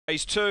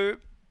Race 2,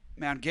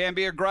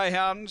 Mt-Gambier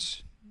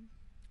Greyhounds.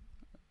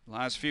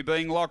 Last few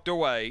being locked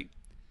away.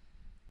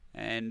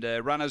 And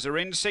runners are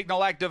in,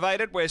 signal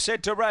activated. We're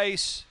set to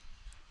race.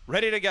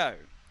 Ready to go.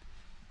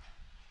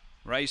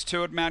 Race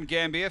 2 at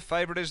Mt-Gambier.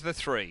 Favourite is the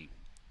 3.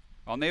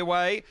 On their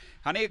way,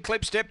 Honey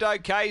Eclipse stepped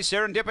okay.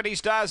 Serendipity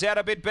Star's out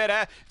a bit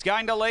better. It's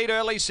going to lead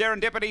early,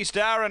 Serendipity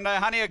Star, and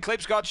Honey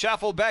Eclipse got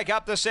shuffled back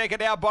up the second.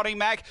 Now Bonnie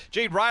Mac,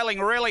 gee, railing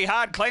really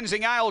hard.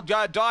 Cleansing Ale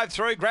dived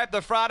through, grabbed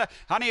the front.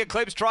 Honey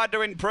Eclipse tried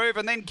to improve,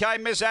 and then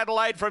came Miss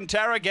Adelaide from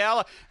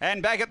Tarragal,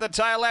 and back at the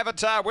tail,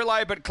 Avatar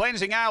Willow, but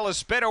Cleansing Ale has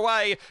sped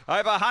away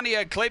over Honey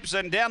Eclipse,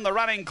 and down the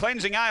running,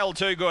 Cleansing Ale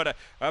too good.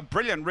 A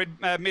brilliant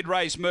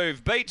mid-race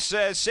move. Beats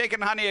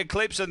second Honey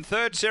Eclipse and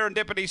third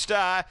Serendipity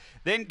Star.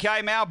 Then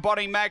came our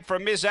Bonnie Mac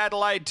from Miss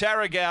Adelaide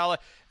Tarragal,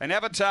 and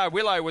Avatar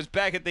Willow was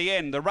back at the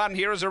end. The run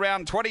here is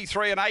around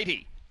 23 and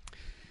 80.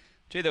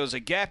 Gee, there was a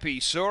gap. He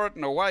saw it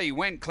and away he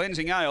went.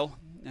 Cleansing Ale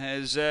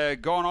has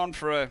gone on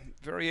for a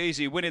very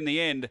easy win in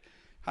the end.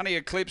 Honey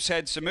Eclipse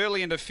had some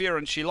early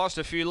interference. She lost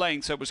a few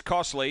lengths. It was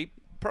costly.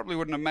 Probably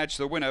wouldn't have matched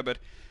the winner, but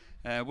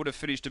would have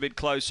finished a bit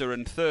closer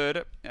in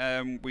third.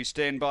 We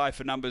stand by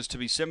for numbers to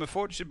be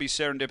semaphore. It should be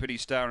Serendipity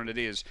Star, and it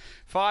is.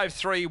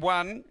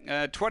 5-3-1,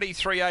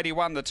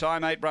 23.81 the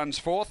time. 8 runs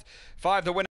fourth. 5 the winner.